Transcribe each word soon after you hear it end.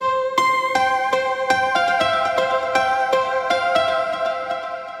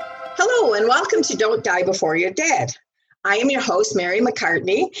welcome to Don't Die Before You're Dead. I am your host, Mary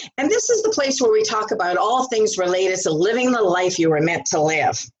McCartney, and this is the place where we talk about all things related to living the life you were meant to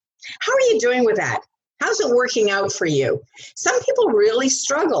live. How are you doing with that? How's it working out for you? Some people really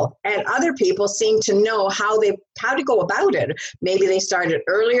struggle, and other people seem to know how to go about it. Maybe they started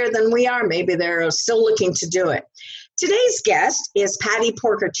earlier than we are. Maybe they're still looking to do it. Today's guest is Patty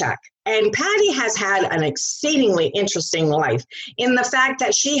Porkerchuk. And Patty has had an exceedingly interesting life in the fact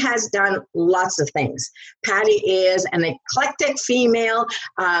that she has done lots of things. Patty is an eclectic female.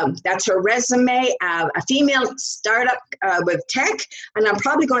 That's her resume, a female startup with tech. And I'm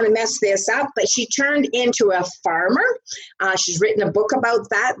probably going to mess this up, but she turned into a farmer. She's written a book about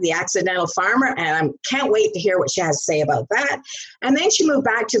that, The Accidental Farmer, and I can't wait to hear what she has to say about that. And then she moved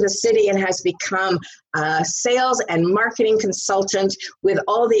back to the city and has become a sales and marketing consultant with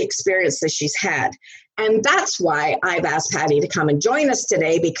all the experience that she's had. And that's why I've asked Patty to come and join us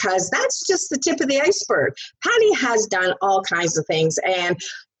today, because that's just the tip of the iceberg. Patty has done all kinds of things, and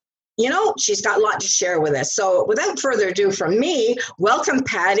she's got a lot to share with us. So without further ado from me, welcome,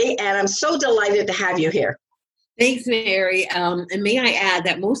 Patty, and I'm so delighted to have you here. Thanks, Mary. And may I add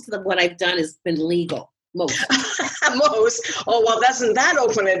that most of what I've done has been legal. Most. Oh, well, doesn't that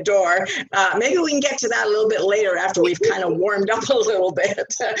open a door? Maybe we can get to that a little bit later after we've kind of warmed up a little bit.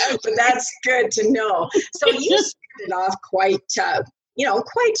 But that's good to know. So you started off quite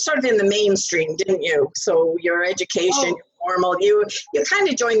sort of in the mainstream, didn't you? So your education, formal, you kind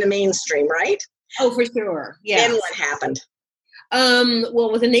of joined the mainstream, right? Oh, for sure. Yeah. Then what happened?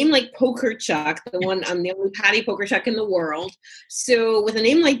 Well, with a name like Porkerchuk, I'm the only Patty Porkerchuk in the world. So with a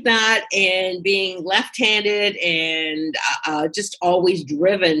name like that and being left-handed and just always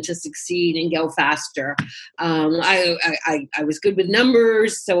driven to succeed and go faster, I was good with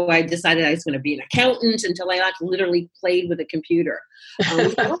numbers. So I decided I was going to be an accountant until I literally played with a computer.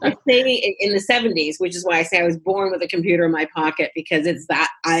 I say in the 70s, which is why I say I was born with a computer in my pocket, because it's that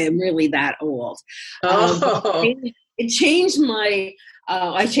I am really that old. It changed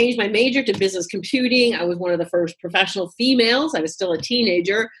I changed my major to business computing. I was one of the first professional females. I was still a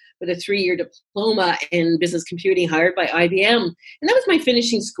teenager with a 3-year diploma in business computing hired by IBM. And that was my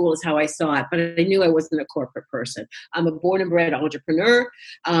finishing school, is how I saw it. But I knew I wasn't a corporate person. I'm a born and bred entrepreneur.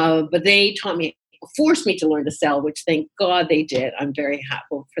 But they forced me to learn to sell, which thank God they did. I'm very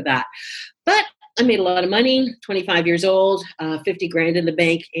happy for that. But I made a lot of money, 25 years old, 50 grand in the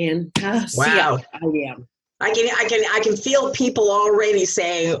bank, and wow. See ya, IBM. I can feel people already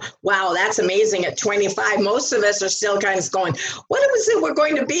saying, wow, that's amazing at 25. Most of us are still kind of going, what was it we're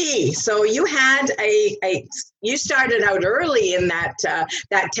going to be? So you had you started out early in that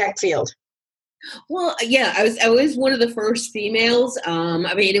tech field. Well, yeah, I was one of the first females.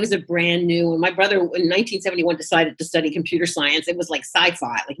 It was a brand new, and my brother in 1971 decided to study computer science. It was like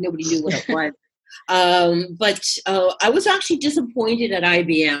sci-fi, like nobody knew what it was. But I was actually disappointed at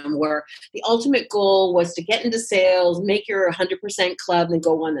IBM, where the ultimate goal was to get into sales, make your 100% club, and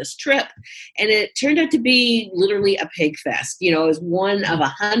go on this trip. And it turned out to be literally a pig fest. I was one of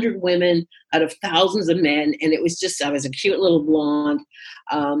 100 women out of thousands of men. And it was just, I was a cute little blonde.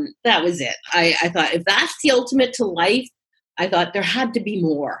 That was it. I thought, if that's the ultimate to life, I thought there had to be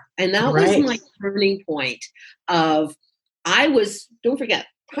more. And that was my turning point of, don't forget,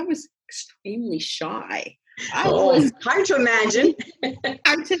 I was extremely shy. Hard to imagine.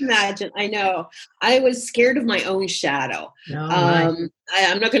 Hard to imagine. I know. I was scared of my own shadow. I'm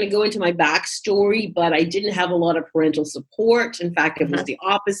not going to go into my backstory, but I didn't have a lot of parental support. In fact, it was the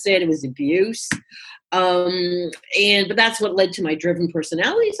opposite. It was abuse. But that's what led to my driven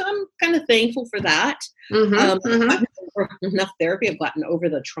personality. So I'm kind of thankful for that. Enough therapy. I've gotten over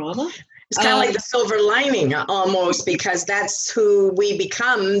the trauma. It's kind of like the silver lining almost, because that's who we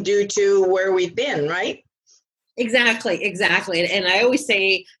become due to where we've been, right? Exactly. And I always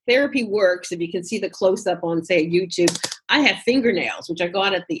say therapy works. If you can see the close-up on, say, YouTube, I have fingernails, which I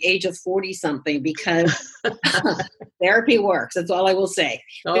got at the age of 40-something, because therapy works. That's all I will say.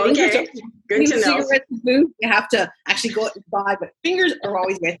 Okay, good to know. Cigarettes and food, you have to actually go out and buy, but fingers are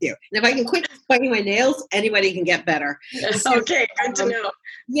always with you. And if I can quit biting my nails, anybody can get better. Okay, good to know.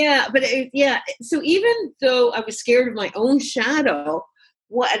 Yeah, but so even though I was scared of my own shadow,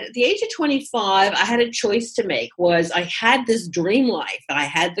 at the age of 25, I had a choice to make. I had this dream life. I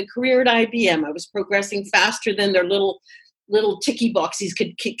had the career at IBM. I was progressing faster than their little ticky boxies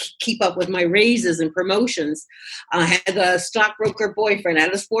could keep up with my raises and promotions. I had a stockbroker boyfriend, I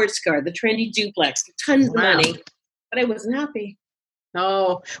had a sports car, the trendy duplex, tons of money, but I wasn't happy.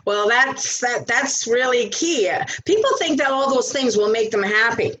 Oh, well, that's really key. People think that all those things will make them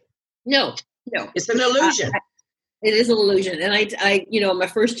happy. No. It's an illusion. It is an illusion. And I'm a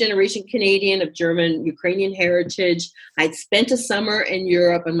first generation Canadian of German, Ukrainian heritage. I'd spent a summer in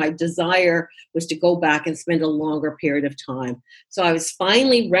Europe, and my desire was to go back and spend a longer period of time. So I was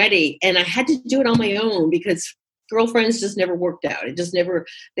finally ready, and I had to do it on my own because girlfriends just never worked out. It just never,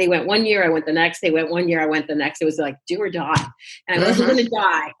 they went 1 year, I went the next, they went 1 year, I went the next. It was like, do or die. And I wasn't going to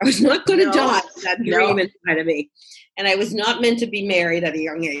die. I was not going to die. That dream inside of me. And I was not meant to be married at a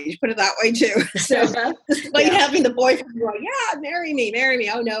young age, put it that way too. So despite having the boyfriend going, yeah, marry me.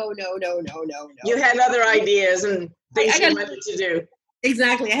 Oh, no. You had other ideas and things you wanted to do.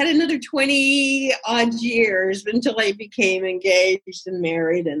 Exactly. I had another 20 odd years until I became engaged and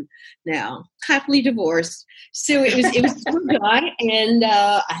married, and now happily divorced. So it was do or die, and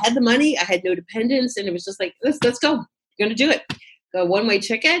I had the money, I had no dependence, and it was just like, let's go. We're going to do it. Go one-way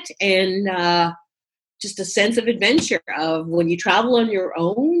ticket, and just a sense of adventure of when you travel on your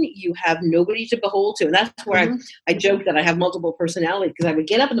own, you have nobody to behold to. And that's where I joke that I have multiple personalities, because I would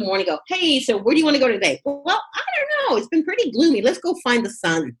get up in the morning and go, hey, so where do you want to go today? Well, I don't know. It's been pretty gloomy. Let's go find the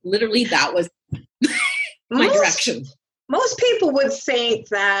sun. Literally, that was my direction. Most people would think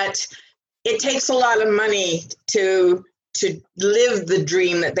that it takes a lot of money to live the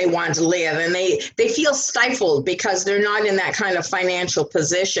dream that they want to live, and they feel stifled because they're not in that kind of financial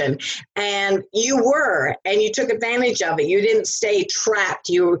position. And you were, and you took advantage of it. You didn't stay trapped.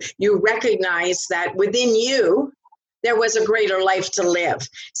 You recognized that within you there was a greater life to live.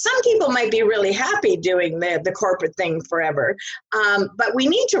 Some people might be really happy doing the corporate thing forever, but we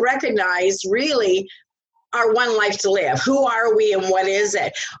need to recognize really our one life to live. Who are we and what is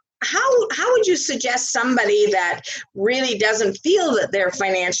it? How would you suggest somebody that really doesn't feel that they're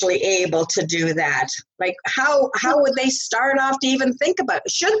financially able to do that? Like how would they start off to even think about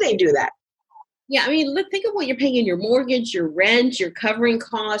it? Should they do that? Yeah, I mean, think of what you're paying in your mortgage, your rent, your covering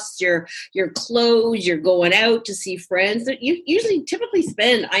costs, your clothes, you're going out to see friends. You usually typically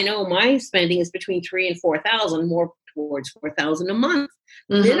spend, I know my spending is between $3,000 and $4,000, more towards $4,000 a month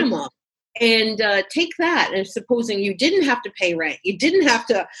minimum. And take that, and supposing you didn't have to pay rent, you didn't have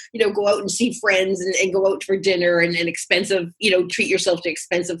to, go out and see friends and go out for dinner and expensive, treat yourself to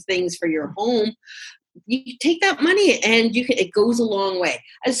expensive things for your home. You take that money and it goes a long way.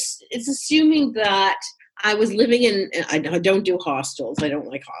 It's assuming that I was living in, I don't do hostels. I don't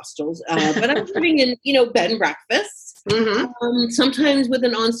like hostels, but I was living in, bed and breakfasts, sometimes with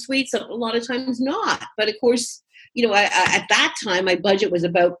an ensuite, a lot of times not. But of course, at that time, my budget was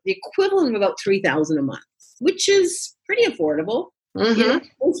about the equivalent of about $3,000 a month, which is pretty affordable.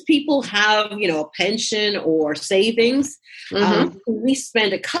 Most people have, a pension or savings. We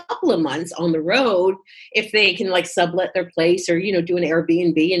spend a couple of months on the road if they can sublet their place or, do an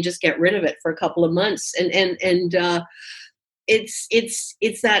Airbnb and just get rid of it for a couple of months. And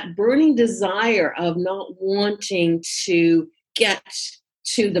it's that burning desire of not wanting to get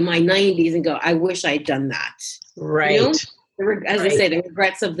to my 90s and go, I wish I'd done that. Right. As I say, the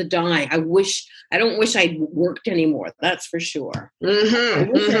regrets of the dying. I don't wish I'd worked anymore. That's for sure.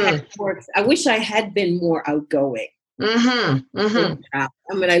 I wish I had been more outgoing. I mean,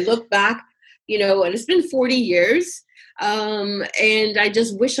 I look back, and it's been 40 years. And I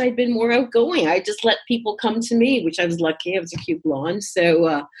just wish I'd been more outgoing. I just let people come to me, which I was lucky. I was a cute blonde.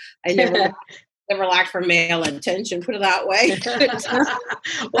 So I never lacked for male attention, put it that way.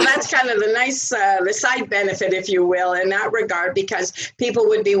 Well, that's kind of the nice, the side benefit, if you will, in that regard, because people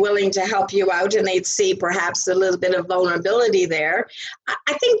would be willing to help you out and they'd see perhaps a little bit of vulnerability there.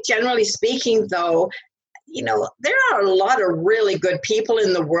 I think generally speaking, though, there are a lot of really good people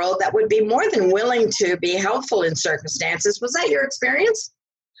in the world that would be more than willing to be helpful in circumstances. Was that your experience?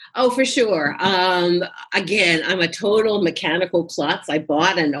 Oh, for sure. Again, I'm a total mechanical klutz. I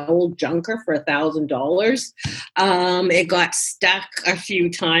bought an old junker for $1,000. It got stuck a few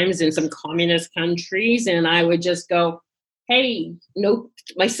times in some communist countries, and I would just go, hey, no,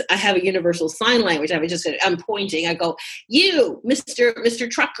 I have a universal sign language. I'm pointing. I go, you, Mr.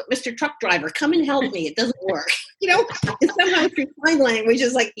 Truck driver, come and help me. It doesn't work. And somehow through sign language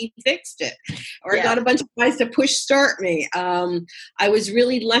is like, he fixed it. Or I got a bunch of guys to push start me. I was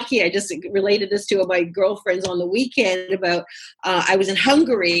really lucky. I just related this to my girlfriends on the weekend about, I was in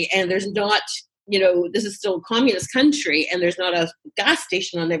Hungary and there's not, this is still a communist country and there's not a gas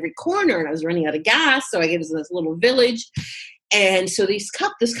station on every corner, and I was running out of gas. So I get to this little village. And so this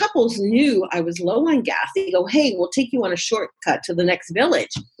couples knew I was low on gas. They go, hey, we'll take you on a shortcut to the next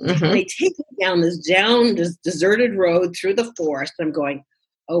village. They take me down this deserted road through the forest. I'm going,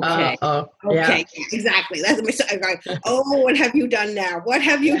 Okay. Yeah. Okay. Exactly. That's my son. Oh, what have you done now? What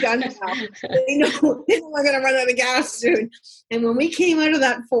have you done now? They know we're going to run out of gas soon. And when we came out of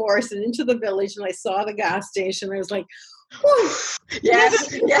that forest and into the village and I saw the gas station, I was like, whew.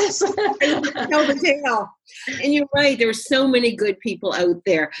 Yes. Yes. Tell the tale. And you're right. There were so many good people out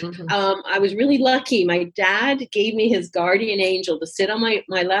there. I was really lucky. My dad gave me his guardian angel to sit on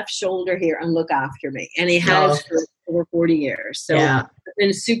my left shoulder here and look after me. And he has for over 40 years. So I've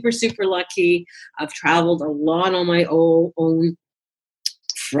been super, super lucky. I've traveled a lot on my own,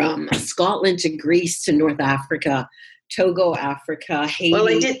 from Scotland to Greece to North Africa, Togo, Africa, Haiti. Well,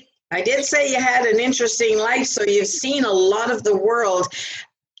 I did say you had an interesting life, so you've seen a lot of the world.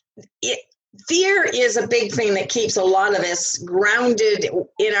 Fear is a big thing that keeps a lot of us grounded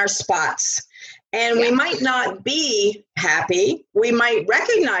in our spots. And we might not be happy. We might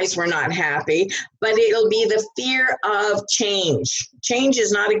recognize we're not happy, but it'll be the fear of change. Change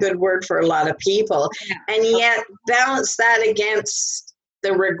is not a good word for a lot of people. And yet balance that against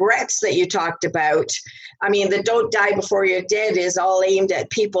the regrets that you talked about. I mean, the don't die before you're dead is all aimed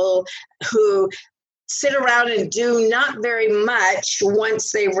at people who sit around and do not very much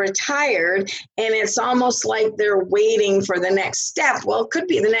once they've retired, and it's almost like they're waiting for the next step. Well, it could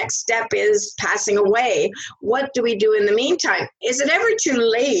be the next step is passing away. What do we do in the meantime? Is it ever too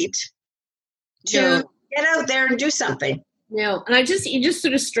late to get out there and do something? No, and you just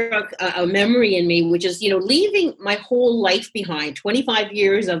sort of struck a memory in me, which is, leaving my whole life behind, 25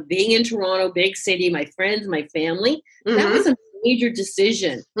 years of being in Toronto, big city, my friends, my family. That was a major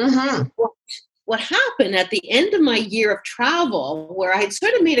decision. What happened at the end of my year of travel, where I had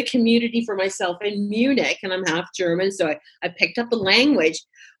sort of made a community for myself in Munich, and I'm half German, so I picked up the language.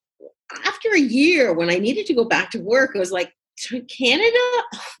 After a year, when I needed to go back to work, I was like, Canada,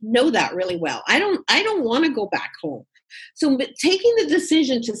 know that really well. I don't want to go back home. So taking the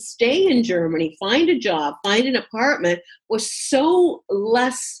decision to stay in Germany, find a job, find an apartment was so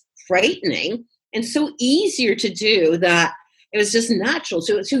less frightening and so easier to do that it was just natural.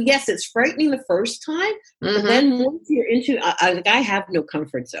 So yes, it's frightening the first time, but then once you're into, I have no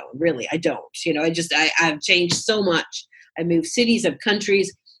comfort zone, really. I don't, I've changed so much. I moved cities, of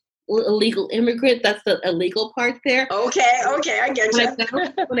countries. Illegal immigrant, that's the illegal part there. Okay, I get you.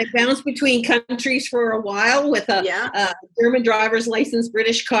 When I bounced between countries for a while with a German driver's license,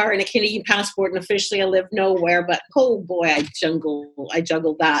 British car, and a Canadian passport, and officially I lived nowhere, but oh boy, I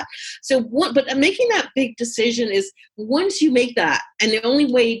juggled that. So but making that big decision is, once you make that, and the only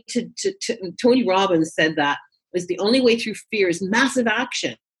way to Tony Robbins said that, is the only way through fear is massive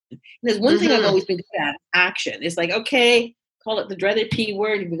action. And there's one thing I've always been good at, action. It's like, okay, call it the dreaded P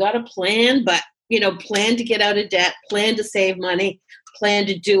word. We got a plan, but plan to get out of debt, plan to save money, plan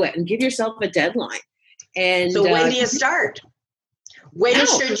to do it, and give yourself a deadline. And so when do you start? When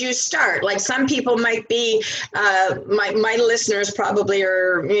should you start? Like, some people might be, my listeners probably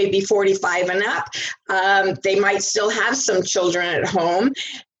are maybe 45 and up. They might still have some children at home.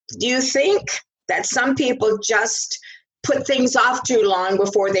 Do you think that some people just put things off too long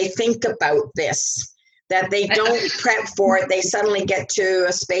before they think about this? That they don't prep for it, they suddenly get to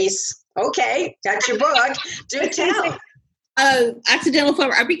a space. Okay, got your book. Do tell. Accidental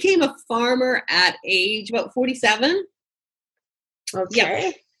farmer. I became a farmer at age about 47.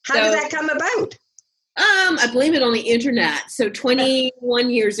 Okay. How did that come about? I blame it on the internet. So 21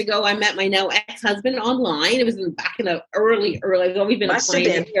 years ago, I met my now ex-husband online. It was back in the early. I've always been a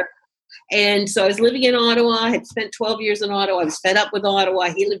pioneer. And so I was living in Ottawa. I had spent 12 years in Ottawa. I was fed up with Ottawa.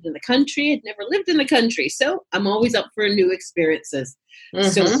 He lived in the country. I'd never lived in the country. So I'm always up for new experiences.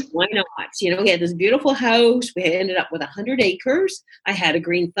 So why not? He had this beautiful house. We ended up with 100 acres. I had a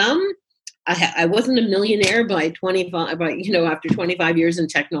green thumb. I wasn't a millionaire by 25, after 25 years in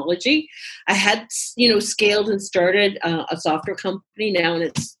technology. I had, scaled and started a software company now in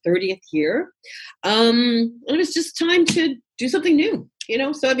its 30th year. And it was just time to do something new.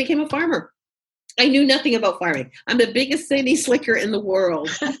 So I became a farmer. I knew nothing about farming. I'm the biggest city slicker in the world.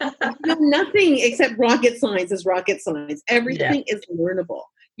 I know nothing except rocket science is rocket science. Everything is learnable.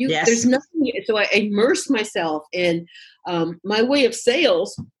 There's nothing. So I immersed myself in my way of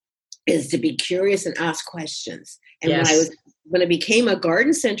sales is to be curious and ask questions. And when I became a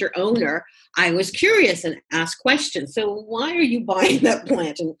garden center owner, I was curious and asked questions. So why are you buying that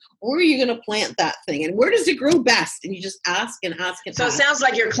plant? And where are you going to plant that thing? And where does it grow best? And you just ask and ask and ask. So it sounds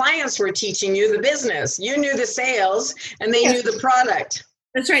like your clients were teaching you the business. You knew the sales and they knew the product.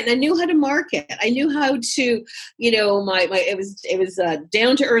 That's right. And I knew how to market. I knew how to, it was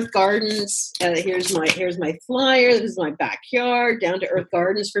down to earth gardens. Here's my flyer. This is my backyard. Down to earth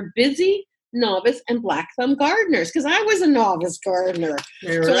gardens for busy novice, and black thumb gardeners, because I was a novice gardener.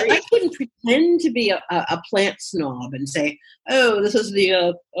 You're So right. I couldn't pretend to be a plant snob and say, "Oh, this is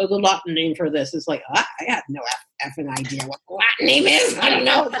the Latin name for this." It's like I have no effing idea what the Latin name is. I don't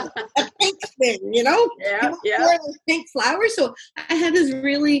know. A pink thing, Yeah, yeah. Those pink flowers. So I had this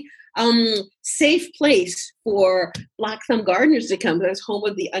really safe place for black thumb gardeners to come. It was home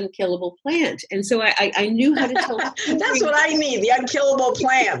of the unkillable plant, and so I knew how to tell. That's what I need, the unkillable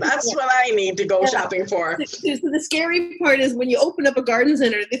plant. That's what I need to go shopping for. So the scary part is when you open up a garden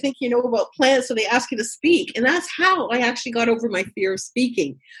center, they think you know about plants, so they ask you to speak, and that's how I actually got over my fear of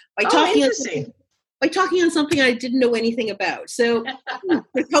speaking by talking on something I didn't know anything about. So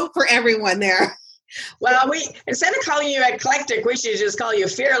there's hope for everyone there. Well, instead of calling you eclectic, we should just call you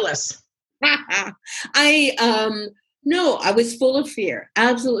fearless. No, I was full of fear,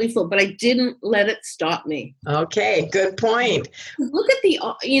 absolutely full, but I didn't let it stop me. Okay, good point. Look at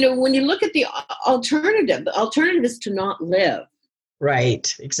when you look at the alternative is to not live.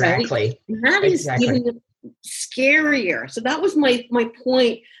 Right, exactly. Right? That is even scarier. So that was my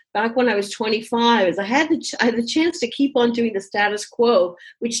point back when I was 25, is I had the chance to keep on doing the status quo,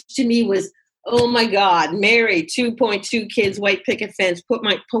 which to me was, oh my God, married, 2.2 kids, white picket fence, poke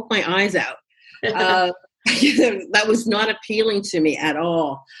my eyes out. That was not appealing to me at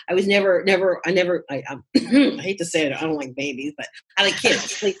all. I was never, I hate to say it, I don't like babies, but I like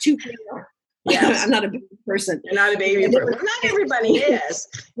kids, like 2 kids. Yeah, I'm not a baby person. You're not a baby person. Well, not everybody is.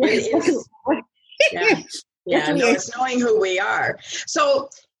 Yeah, no, it's knowing who we are. So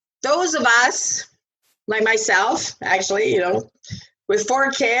those of us, like myself, actually, with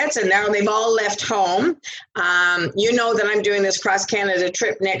 4 kids, and now they've all left home. You know that I'm doing this cross-Canada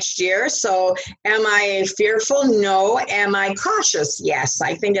trip next year. So am I fearful? No. Am I cautious? Yes.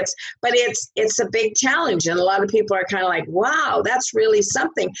 I think it's a big challenge. And a lot of people are kind of like, wow, that's really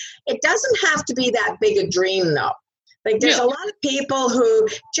something. It doesn't have to be that big a dream, though. Like there's a lot of people who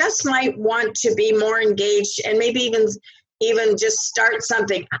just might want to be more engaged and maybe even just start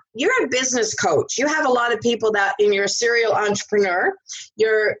something. You're a business coach. You have a lot of people that in your serial entrepreneur,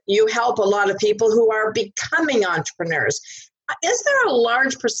 you help a lot of people who are becoming entrepreneurs. Is there a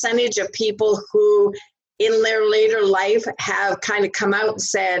large percentage of people who in their later life have kind of come out and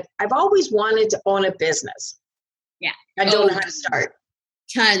said, I've always wanted to own a business? Yeah. I don't know how to start.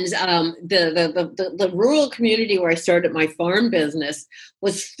 Tons. The rural community where I started my farm business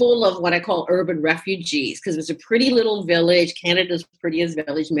was full of what I call urban refugees, because it was a pretty little village, Canada's prettiest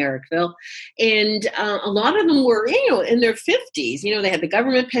village, Merrickville. And a lot of them were, in their 50s. They had the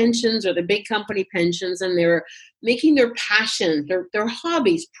government pensions or the big company pensions, and they were making their passion, their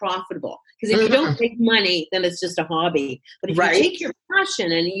hobbies profitable. Because if you don't make money, then it's just a hobby. But if you take your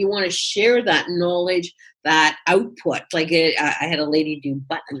passion and you want to share that knowledge, that output, like I had a lady do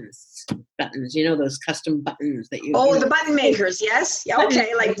buttons, those custom buttons that you. Oh, the button makers, yes. Yeah,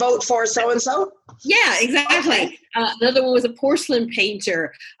 okay, like vote for so and so. Yeah, exactly. Okay. Another one was a porcelain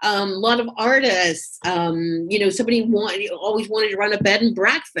painter. A lot of artists. Somebody always wanted to run a bed and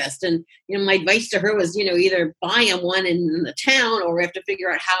breakfast, and my advice to her was, either buy them one in the town, or we have to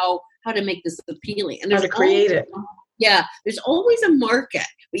figure out how to make this appealing. And how to create it. Yeah, there's always a market,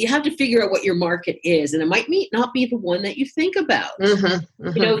 but you have to figure out what your market is, and it might not be the one that you think about.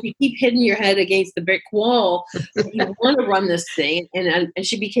 If you keep hitting your head against the brick wall, you want to run this thing, and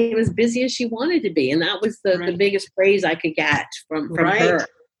she became as busy as she wanted to be, and that was the biggest praise I could get from her.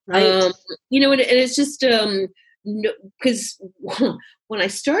 Right. And it's just because when I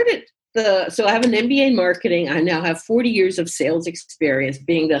started. So I have an MBA in marketing. I now have 40 years of sales experience,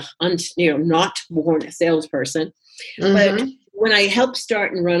 being the not born salesperson. But when I helped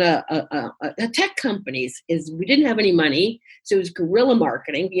start and run a tech companies, we didn't have any money, so it was guerrilla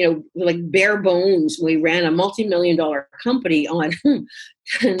marketing. Like bare bones. We ran a multi-million-dollar company on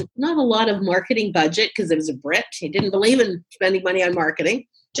not a lot of marketing budget because it was a Brit. He didn't believe in spending money on marketing.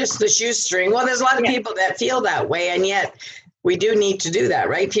 Just the shoestring. Well, there's a lot of people that feel that way, and yet. We do need to do that,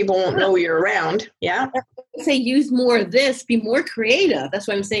 right? People won't know you're around. Yeah. I say use more of this, be more creative. That's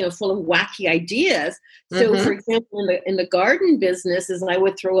why I'm saying I'm full of wacky ideas. So, for example, in the garden business, is I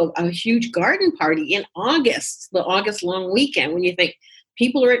would throw a huge garden party in August, the August long weekend, when you think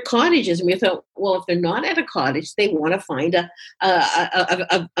people are at cottages, and we thought, well, if they're not at a cottage, they want to find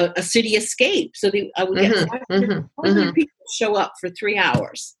a city escape. So I would get 500 people show up for 3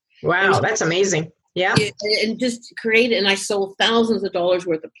 hours. Wow, that's amazing. Yeah. And just create it. And I sold thousands of dollars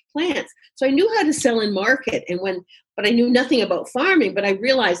worth of plants. So I knew how to sell and market. But I knew nothing about farming, but I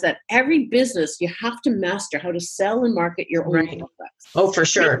realized that every business, you have to master how to sell and market your own products. Oh, for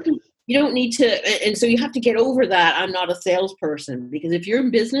sure. you don't need to, and so you have to get over that. I'm not a salesperson, because if you're in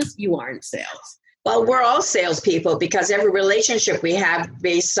business, you are in sales. Well, we're all salespeople because every relationship we have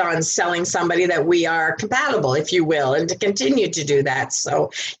based on selling somebody that we are compatible, if you will, and to continue to do that.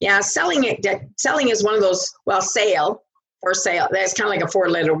 So yeah, selling is one of those, well, for sale, that's kind of like a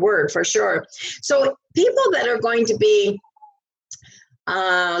 4-letter word for sure. So people that are going to be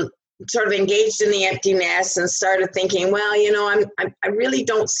sort of engaged in the empty nest and started thinking, well, I really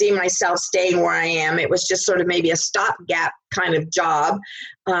don't see myself staying where I am. It was just sort of maybe a stopgap kind of job.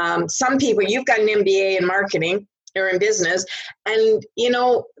 Some people, you've got an MBA in marketing or in business, and,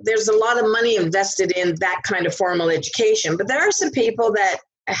 there's a lot of money invested in that kind of formal education. But there are some people that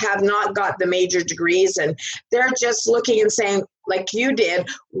have not got the major degrees, and they're just looking and saying, like you did,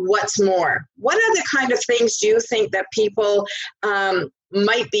 what's more? What other kind of things do you think that people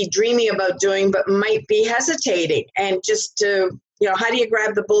might be dreaming about doing, but might be hesitating? And just to, how do you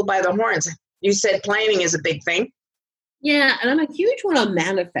grab the bull by the horns? You said planning is a big thing. Yeah, and I'm a huge one on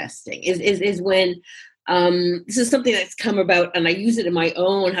manifesting. Is when this is something that's come about, and I use it in my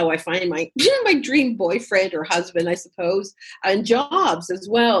own, how I find my my dream boyfriend or husband, I suppose, and jobs as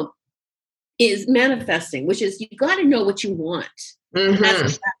well, is manifesting, which is you got to know what you want. Mm-hmm. And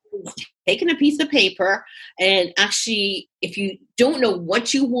that's taking a piece of paper, and actually, if you don't know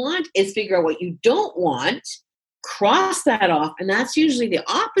what you want, is figure out what you don't want, cross that off, and that's usually the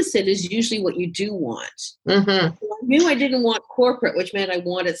opposite is usually what you do want. Mm-hmm. So I knew I didn't want corporate, which meant I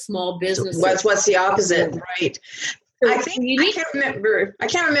wanted small business. What's the opposite, right? So I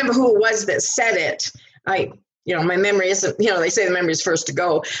can't remember who it was that said it. My memory isn't, they say the memory is first to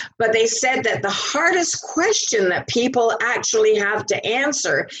go, but they said that the hardest question that people actually have to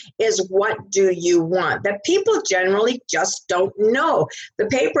answer is, what do you want? That people generally just don't know. The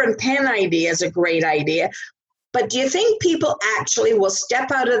paper and pen idea is a great idea, but do you think people actually will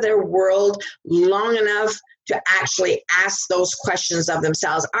step out of their world long enough to actually ask those questions of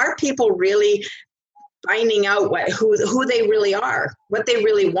themselves? Are people really finding out who they really are, what they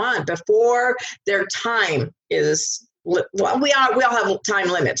really want before their time is, well, we all have time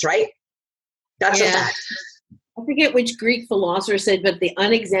limits, right? That's a fact. I forget which Greek philosopher said, but the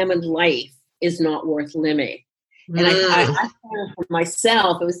unexamined life is not worth living. And I found for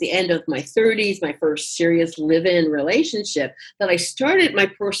myself, it was the end of my 30s, my first serious live-in relationship, that I started my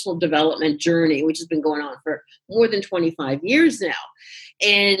personal development journey, which has been going on for more than 25 years now.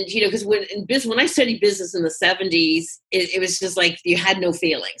 And, because when I studied business in the 70s, it was just like you had no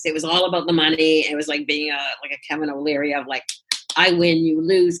feelings. It was all about the money. It was like being like a Kevin O'Leary of like, I win, you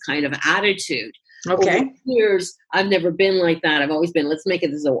lose kind of attitude. Okay. Over the years, I've never been like that. I've always been, let's make it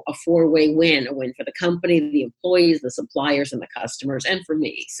as a 4-way win, a win for the company, the employees, the suppliers, and the customers, and for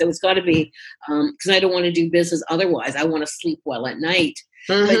me. So it's got to be, because I don't want to do business otherwise. I want to sleep well at night.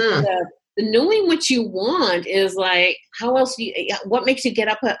 Mm-hmm. But the knowing what you want is like, how else what makes you get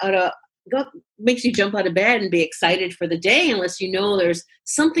up what makes you jump out of bed and be excited for the day unless you know there's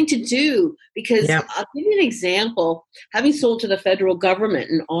something to do? Because I'll give you an example. Having sold to the federal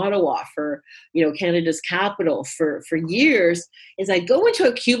government in Ottawa for, Canada's capital for years, is I'd go into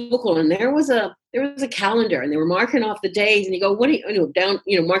a cubicle and there was a calendar and they were marking off the days, and you go, what are you down,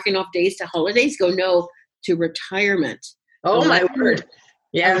 marking off days to holidays? Go, no, to retirement. Oh, my word.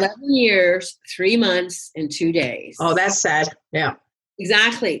 Yeah. 11 years, 3 months, and 2 days. Oh, that's sad. Yeah.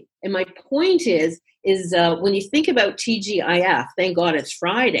 Exactly. And my point is when you think about TGIF, thank God it's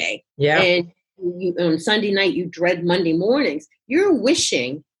Friday. Yeah. And on Sunday night, you dread Monday mornings. You're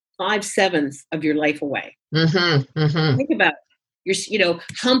wishing 5/7 of your life away. Mm-hmm. Mm-hmm. Think about your,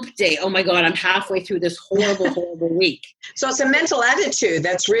 hump day. Oh my God, I'm halfway through this horrible week. So it's a mental attitude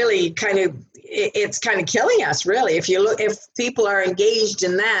that's really it's kind of killing us, really. If people are engaged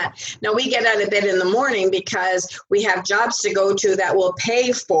in that. Now we get out of bed in the morning because we have jobs to go to that will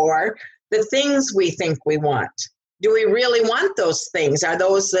pay for the things we think we want. Do we really want those things? Are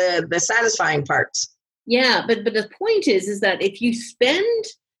those the satisfying parts? Yeah, but the point is that if you spend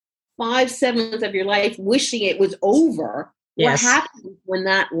 5/7 of your life wishing it was over, yes. What happens when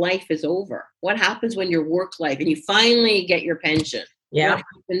that life is over? What happens when your work life and you finally get your pension? Yeah. What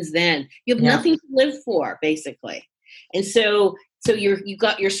happens then? You have nothing to live for, basically. And so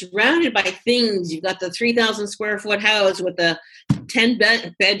you're surrounded by things. You've got the 3,000 square foot house with the 10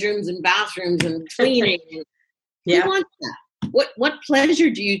 bedrooms and bathrooms and cleaning. You want that. What pleasure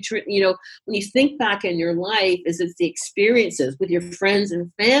do you when you think back in your life? It's the experiences with your friends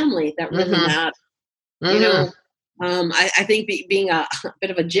and family that really matter. Mm-hmm. I think being a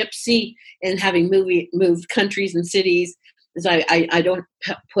bit of a gypsy and having moved countries and cities, is I don't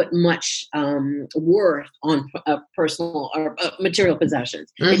put much worth on personal or material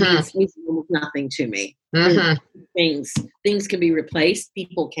possessions. Mm-hmm. It means almost nothing to me. Mm-hmm. Things can be replaced.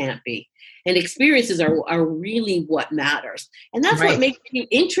 People can't be. And experiences are really what matters. And that's Right. what makes you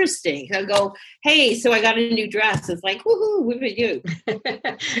interesting. I go, hey, so I got a new dress. It's like, woohoo, what did you?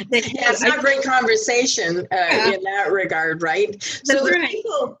 Yeah, it's not great conversation in that regard, right? So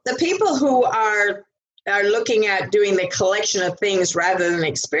the people who are looking at doing the collection of things rather than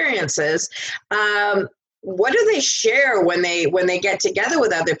experiences, what do they share when they get together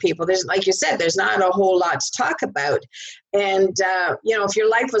with other people? There's, like you said, there's not a whole lot to talk about. And, if your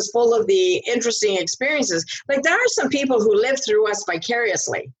life was full of the interesting experiences, like there are some people who live through us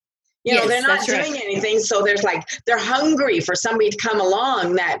vicariously. They're not doing anything. So they're hungry for somebody to come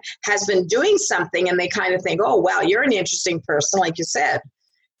along that has been doing something, and they kind of think, oh, wow, you're an interesting person, like you said.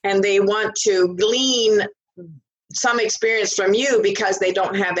 And they want to glean some experience from you because they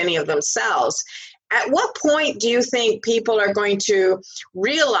don't have any of themselves. At what point do you think people are going to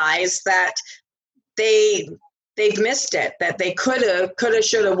realize that they've missed it, that they coulda,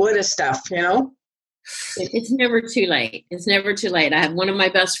 shoulda, woulda stuff, It's never too late. It's never too late. I have one of my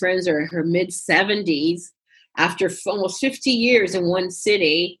best friends in her mid-70s. After almost 50 years in one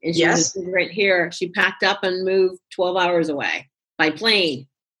city, and she was right here, she packed up and moved 12 hours away by plane.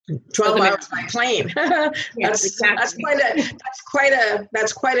 12 hours by plane. Yes, exactly.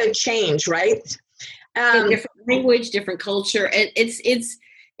 That's quite a change, right? Different language, different culture. It's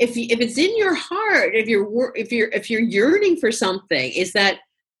if it's in your heart, if you're yearning for something, is that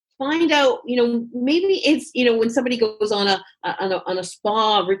find out, maybe it's, when somebody goes on a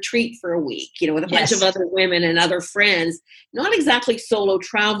spa retreat for a week, with a bunch of other women and other friends, not exactly solo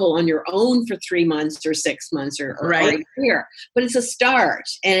travel on your own for 3 months or 6 months or a year, but it's a start.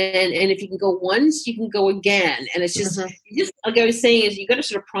 And if you can go once, you can go again. And it's just, like I was saying, is you got to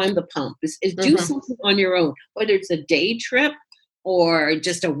sort of prime the pump, is do something on your own, whether it's a day trip or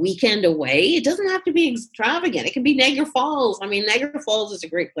just a weekend away. It doesn't have to be extravagant. It can be Niagara Falls. I mean, Niagara Falls is a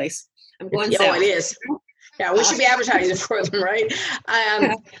great place. I'm going south. It is. Yeah, we should be advertising for them, right?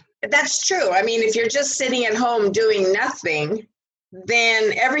 That's true. I mean, if you're just sitting at home doing nothing,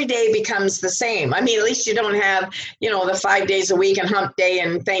 then every day becomes the same. I mean, at least you don't have, the 5 days a week and hump day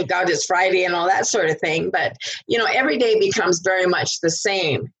and thank God it's Friday and all that sort of thing. But, every day becomes very much the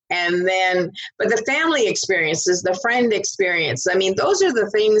same. And then, but the family experiences, the friend experience, I mean, those are the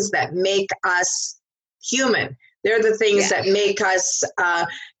things that make us human. They're the things that make us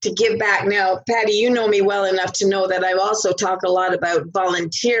to give back. Now, Patty, you know me well enough to know that I also talk a lot about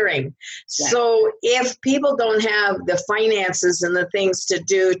volunteering. Yeah. So if people don't have the finances and the things to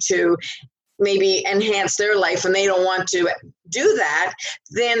do to maybe enhance their life and they don't want to do that,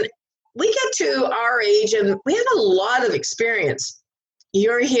 then we get to our age and we have a lot of experience.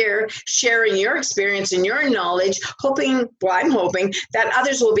 You're here sharing your experience and your knowledge, I'm hoping that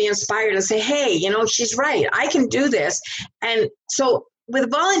others will be inspired and say, hey, she's right. I can do this. And so with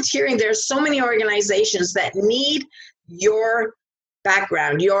volunteering, there's so many organizations that need your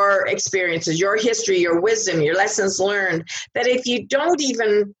background, your experiences, your history, your wisdom, your lessons learned, that if you don't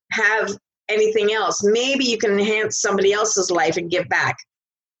even have anything else, maybe you can enhance somebody else's life and give back.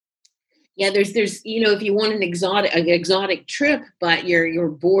 Yeah, there's if you want an exotic trip, but you're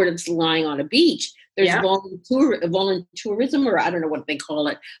bored of lying on a beach, there's voluntourism, or I don't know what they call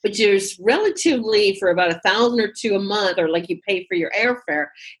it, but there's relatively for about $1,000 or $2,000 a month, or like you pay for your airfare,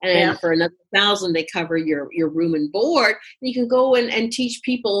 and for another $1,000 they cover your room and board. And you can go and teach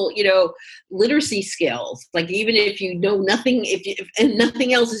people, literacy skills. Like even if you know nothing, and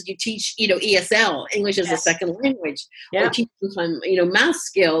nothing else, is you teach, ESL, English as a second language, or teach them some, math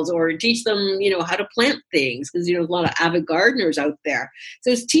skills, or teach them, how to plant things, because there's a lot of avid gardeners out there.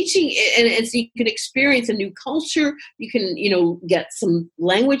 So it's teaching, and so you can experience a new culture. You can, get some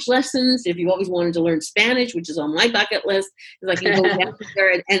language lessons if you've always wanted to learn Spanish, which is on my bucket list. It's like you go down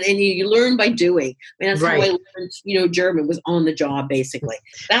there and you learn by doing. I mean, that's how I learned, German, was on the job, basically.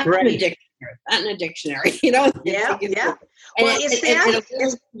 That in a dictionary, Yeah. Well, it's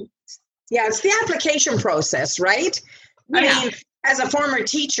the application process, right? Yeah. I mean, as a former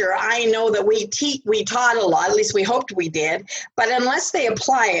teacher, I know that we taught a lot, at least we hoped we did, but unless they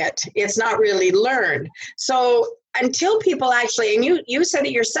apply it, it's not really learned. So until people actually, and you said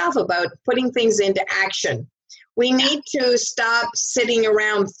it yourself about putting things into action, we need to stop sitting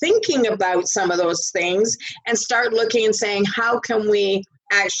around thinking about some of those things and start looking and saying, how can we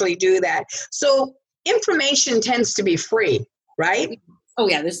actually do that? So information tends to be free, right? Oh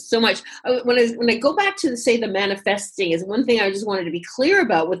yeah, there's so much. When I go back to say the manifesting is one thing I just wanted to be clear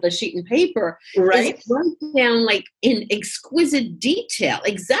about with the sheet and paper. Right. Is write down like in exquisite detail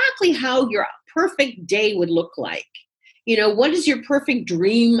exactly how your perfect day would look like. What does your perfect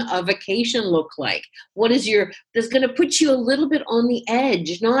dream vacation look like? What is that's going to put you a little bit on the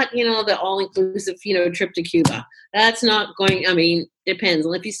edge, not, the all-inclusive, trip to Cuba. That's not going, depends.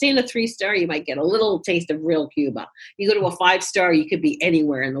 Well, if you stay in a 3-star, you might get a little taste of real Cuba. You go to a 5-star, you could be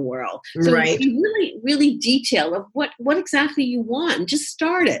anywhere in the world. So right. be really, really detailed of what exactly you want and just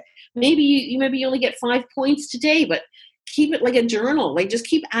start it. Maybe you only get 5 points today, but keep it like a journal. Like just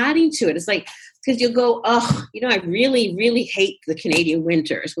keep adding to it. It's like, because you'll go, oh, I really, really hate the Canadian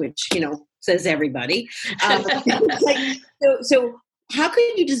winters, which, says everybody. So how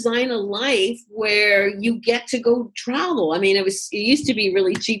can you design a life where you get to go travel? It used to be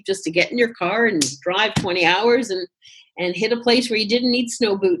really cheap just to get in your car and drive 20 hours and hit a place where you didn't need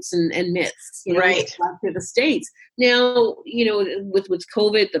snow boots and mitts, right, to the States. Now, with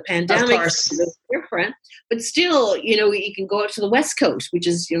COVID, the pandemic, it's different, but still, you can go out to the West Coast, which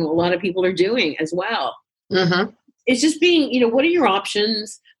is, a lot of people are doing as well. Mm-hmm. It's just being, what are your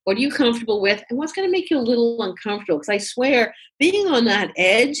options? What are you comfortable with? And what's going to make you a little uncomfortable? Because I swear, being on that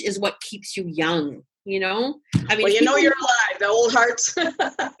edge is what keeps you young. You're alive, the old hearts.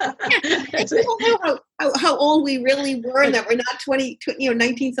 People know how old we really were and that we're not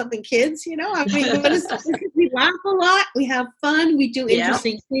 19-something kids, we laugh a lot, we have fun, we do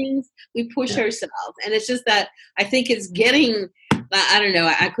interesting things, we push ourselves. And it's just that I think it's getting, I don't know,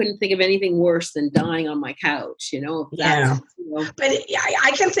 I couldn't think of anything worse than dying on my couch, But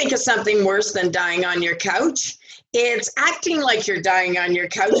I can think of something worse than dying on your couch. It's acting like you're dying on your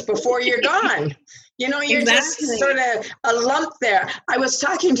couch before you're gone. You're just sort of a lump there. I was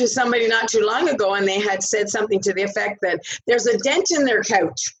talking to somebody not too long ago, and they had said something to the effect that there's a dent in their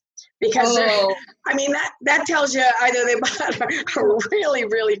couch. Because, that tells you either they bought a really,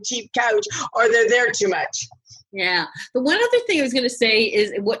 really cheap couch or they're there too much. Yeah. The one other thing I was going to say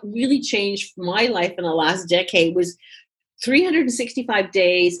is what really changed my life in the last decade was 365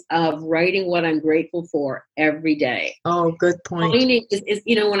 days of writing what I'm grateful for every day. Oh, good point.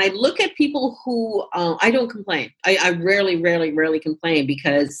 When I look at people who, I don't complain. I rarely complain,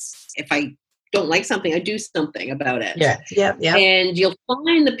 because if I don't like something, I do something about it. Yeah. And you'll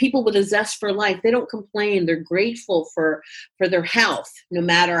find the people with a zest for life, they don't complain. They're grateful for their health, no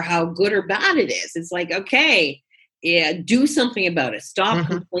matter how good or bad it is. It's like, okay, yeah, do something about it. Stop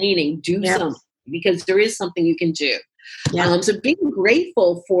complaining. Do something, because there is something you can do. Yeah. So being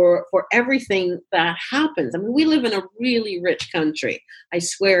grateful for everything that happens. We live in a really rich country. I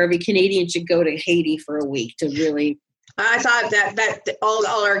swear every Canadian should go to Haiti for a week to really. I thought that all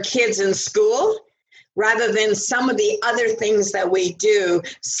our kids in school, rather than some of the other things that we do,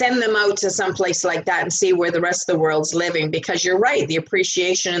 send them out to some place like that and see where the rest of the world's living. Because you're right, the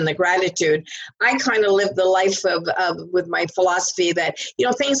appreciation and the gratitude. I kind of live the life of with my philosophy that,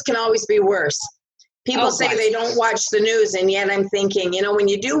 things can always be worse. People say they don't watch the news, and yet I'm thinking, when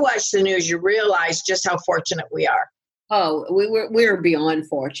you do watch the news, you realize just how fortunate we are. Oh, we're beyond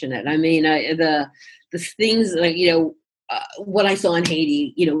fortunate. The things like, what I saw in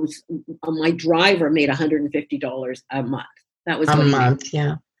Haiti, my driver made $150 a month. That was a month,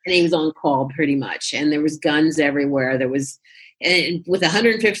 yeah. And he was on call pretty much, and there was guns everywhere. And with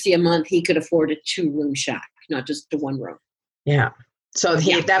 $150 a month, he could afford a 2-room shack, not just a 1-room. Yeah. So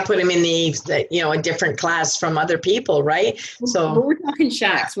that put him in a different class from other people, right? So we're talking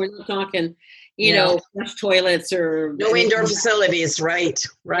shacks. We're not talking, flush toilets or no indoor facilities, right?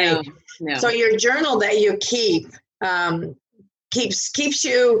 No. So your journal that you keep keeps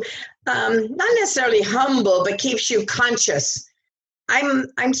you not necessarily humble, but keeps you conscious.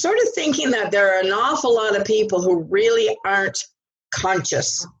 I'm sort of thinking that there are an awful lot of people who really aren't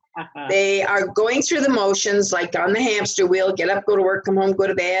conscious. They are going through the motions, like on the hamster wheel, get up, go to work, come home, go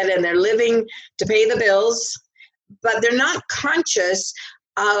to bed, and they're living to pay the bills, but they're not conscious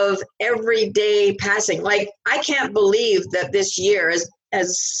of every day passing. Like, I can't believe that this year,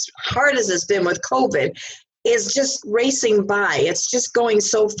 as hard as it's been with COVID, is just racing by. It's just going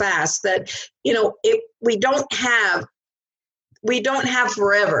so fast that, we don't have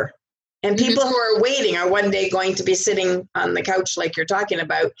forever. And people who are waiting are one day going to be sitting on the couch like you're talking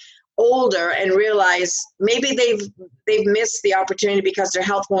about, older, and realize maybe they've missed the opportunity because their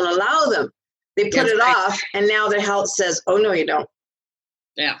health won't allow them. They put it off, and now their health says, oh, no, you don't.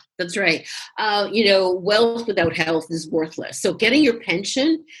 Yeah, that's right. Wealth without health is worthless. So getting your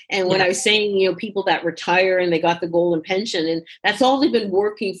pension, and when I was saying, people that retire and they got the golden pension, and that's all they've been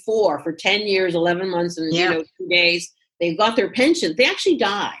working for 10 years, 11 months, and 2 days. they've got their pension, they actually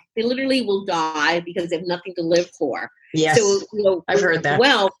die. They literally will die because they have nothing to live for. Yes, so, I've heard that.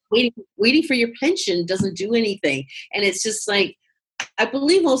 Well, waiting for your pension doesn't do anything. And it's just like, I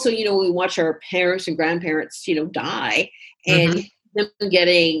believe also, we watch our parents and grandparents, die, and them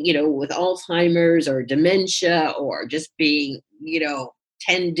getting, with Alzheimer's or dementia or just being,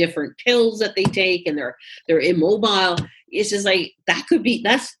 10 different pills that they take and they're immobile. It's just like, that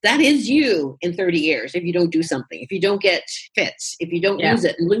is you in 30 years if you don't do something, if you don't get fit, if you don't use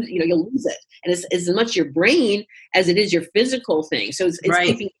it, and you'll lose it. And it's as much your brain as it is your physical thing. So it's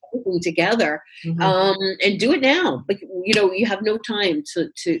keeping everything together, and do it now. Like, you have no time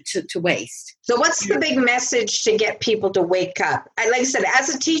to waste. So what's the big message to get people to wake up? Like I said,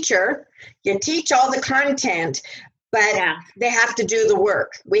 as a teacher, you teach all the content, but they have to do the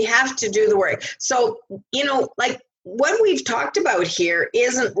work. We have to do the work. So, like what we've talked about here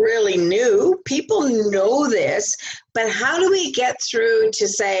isn't really new. People know this, but how do we get through to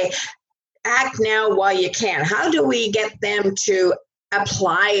say, act now while you can? How do we get them to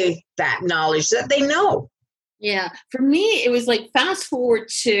apply that knowledge that they know? Yeah. For me, it was like fast forward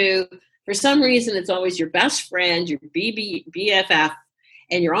to, for some reason, it's always your best friend, your BFF,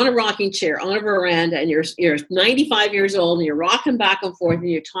 and you're on a rocking chair on a veranda, and you're 95 years old, and you're rocking back and forth, and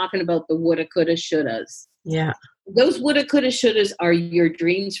you're talking about the woulda, coulda, shouldas. Yeah. Those woulda, coulda, shouldas are your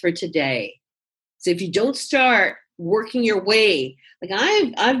dreams for today. So if you don't start working your way, like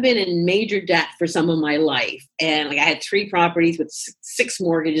I've been in major debt for some of my life, and like I had 3 properties with 6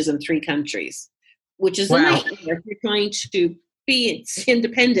 mortgages in 3 countries, which is a nightmare if you're trying to be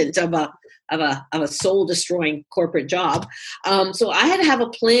independent of a soul destroying corporate job. So I had to have a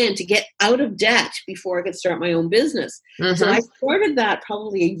plan to get out of debt before I could start my own business. So I started that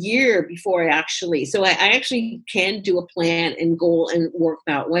probably a year before I actually can do a plan and goal and work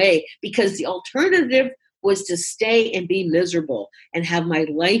that way, because the alternative was to stay and be miserable and have my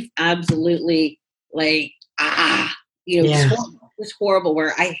life absolutely just horrible,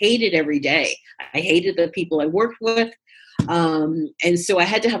 where I hated every day. I hated the people I worked with. And so I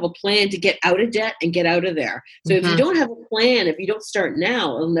had to have a plan to get out of debt and get out of there. So if you don't have a plan, if you don't start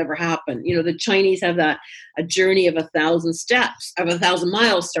now, it'll never happen. The Chinese have a journey of 1,000 steps, of 1,000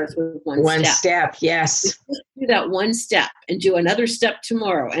 miles starts with one step. Yes. Just do that one step and do another step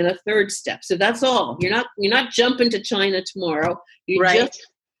tomorrow and a third step. So that's all. You're not jumping to China tomorrow. You're just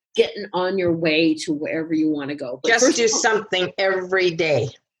getting on your way to wherever you want to go. But just do something every day.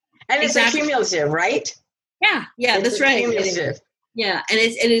 And it's accumulative, right? Yeah, that's right. Yeah, and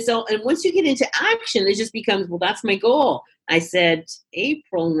it's all. And once you get into action, it just becomes, well, that's my goal. I said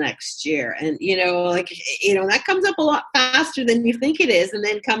April next year, and that comes up a lot faster than you think it is. And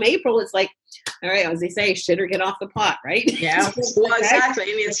then come April, it's like, all right, as they say, shit or get off the pot, right? Yeah, well,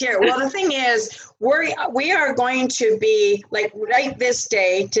 exactly. And it's here. Well, the thing is, we are going to be like right this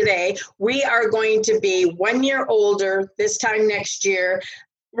day today. We are going to be 1 year older this time next year,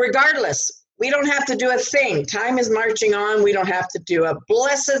 regardless. We don't have to do a thing. Time is marching on. We don't have to do a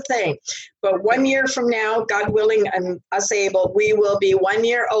blessed thing. But 1 year from now, God willing and us able, we will be 1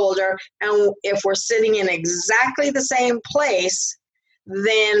 year older. And if we're sitting in exactly the same place,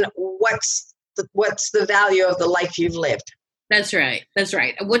 then what's the value of the life you've lived? That's right.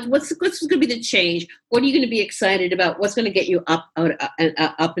 What's going to be the change? What are you going to be excited about? What's going to get you up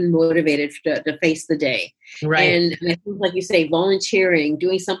and motivated to face the day? Right. And I think, like you say, volunteering,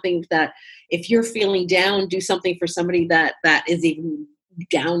 doing something that, if you're feeling down, do something for somebody that is even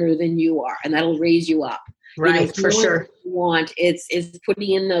downer than you are, and that'll raise you up. Right, for sure. It's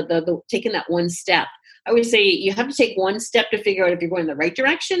putting in the taking that one step. I always say you have to take one step to figure out if you're going in the right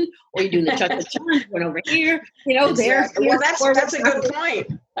direction, or you're doing the chuck going over here. Exactly. Well, that's a good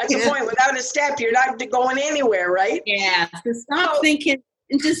point. That's a point. Without a step, you're not going anywhere, right? Yeah. So stop thinking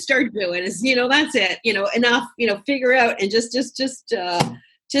and just start doing. That's it. Enough. Figure out and just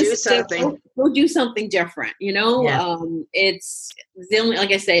do something. Go do something different. It's the only,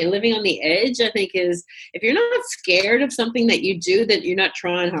 like I say, living on the edge, I think, is if you're not scared of something that you do, that you're not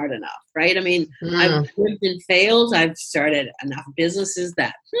trying hard enough, right? I mean, I've lived and failed. I've started enough businesses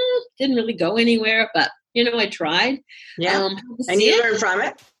that didn't really go anywhere, but I tried. Yeah, and you learn from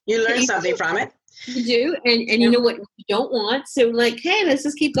it. You learn something from it. You do, and you know what you don't want. So, like, hey, let's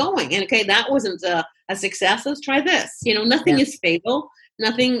just keep going. And okay, that wasn't a success. Let's try this. Nothing is fatal.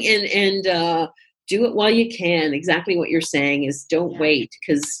 Nothing, and do it while you can. Exactly what you're saying is don't wait,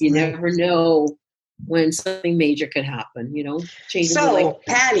 because you never know when something major could happen. So,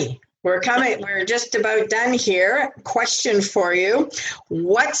 Patty, we're just about done here. Question for you: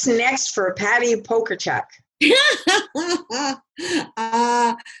 what's next for Patty Pokerchuk?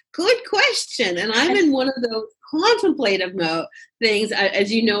 Good question. And I'm in one of those contemplative things.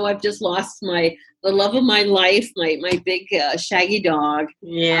 As you know, I've just lost the love of my life, my big shaggy dog.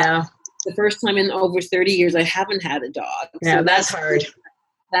 Yeah. The first time in over 30 years I haven't had a dog. Yeah, So that's hard.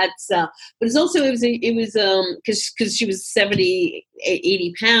 That's but it's also it was because she was 70,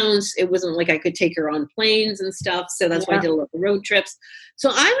 80 pounds. It wasn't like I could take her on planes and stuff. So that's why I did a lot of road trips. So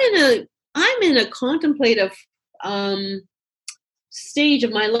I'm in a contemplative stage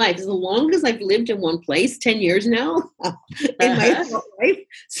of my life. As long as I've lived in one place, 10 years now in my life.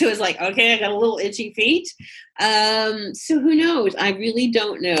 So it's like, okay, I got a little itchy feet. So who knows? I really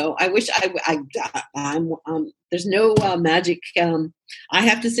don't know. I wish I'm there's no magic. I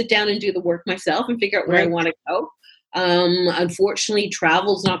have to sit down and do the work myself and figure out where I want to go. Unfortunately,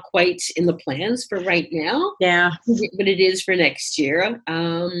 travel's not quite in the plans for right now. Yeah. But it is for next year.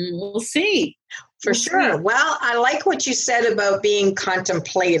 We'll see. For sure. Well, I like what you said about being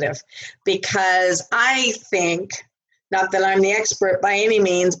contemplative, because I think, not that I'm the expert by any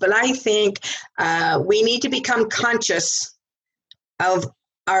means, but I think we need to become conscious of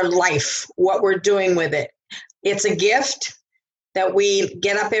our life, what we're doing with it. It's a gift that we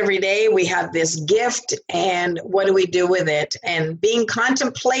get up every day. We have this gift, and what do we do with it? And being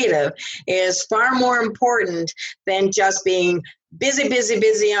contemplative is far more important than just being busy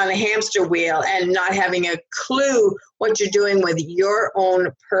on a hamster wheel and not having a clue what you're doing with your own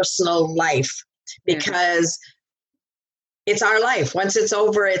personal life, because it's our life. Once it's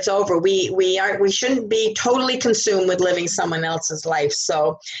over, it's over. We shouldn't be totally consumed with living someone else's life.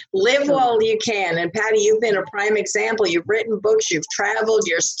 So live while you can. And Patty, you've been a prime example. You've written books, you've traveled,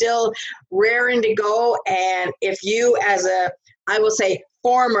 you're still raring to go. And if you, as I will say,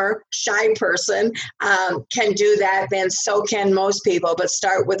 former shy person can do that, then so can most people, but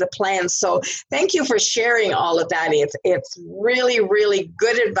start with a plan. So thank you for sharing all of that. It's really, really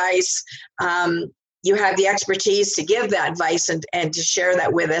good advice. You have the expertise to give that advice and to share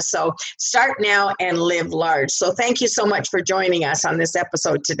that with us. So start now and live large. So thank you so much for joining us on this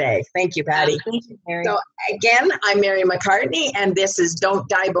episode today. Thank you, Patty. Thank you, Mary. So again, I'm Mary McCartney, and this is Don't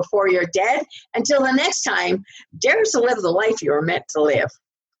Die Before You're Dead. Until the next time, dare to live the life you were meant to live.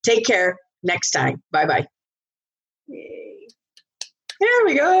 Take care next time. Bye-bye. Yay. There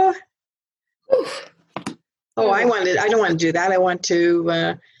we go. Oh, I don't want to do that. I want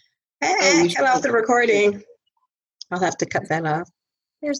to cut off the recording. I'll have to cut that off.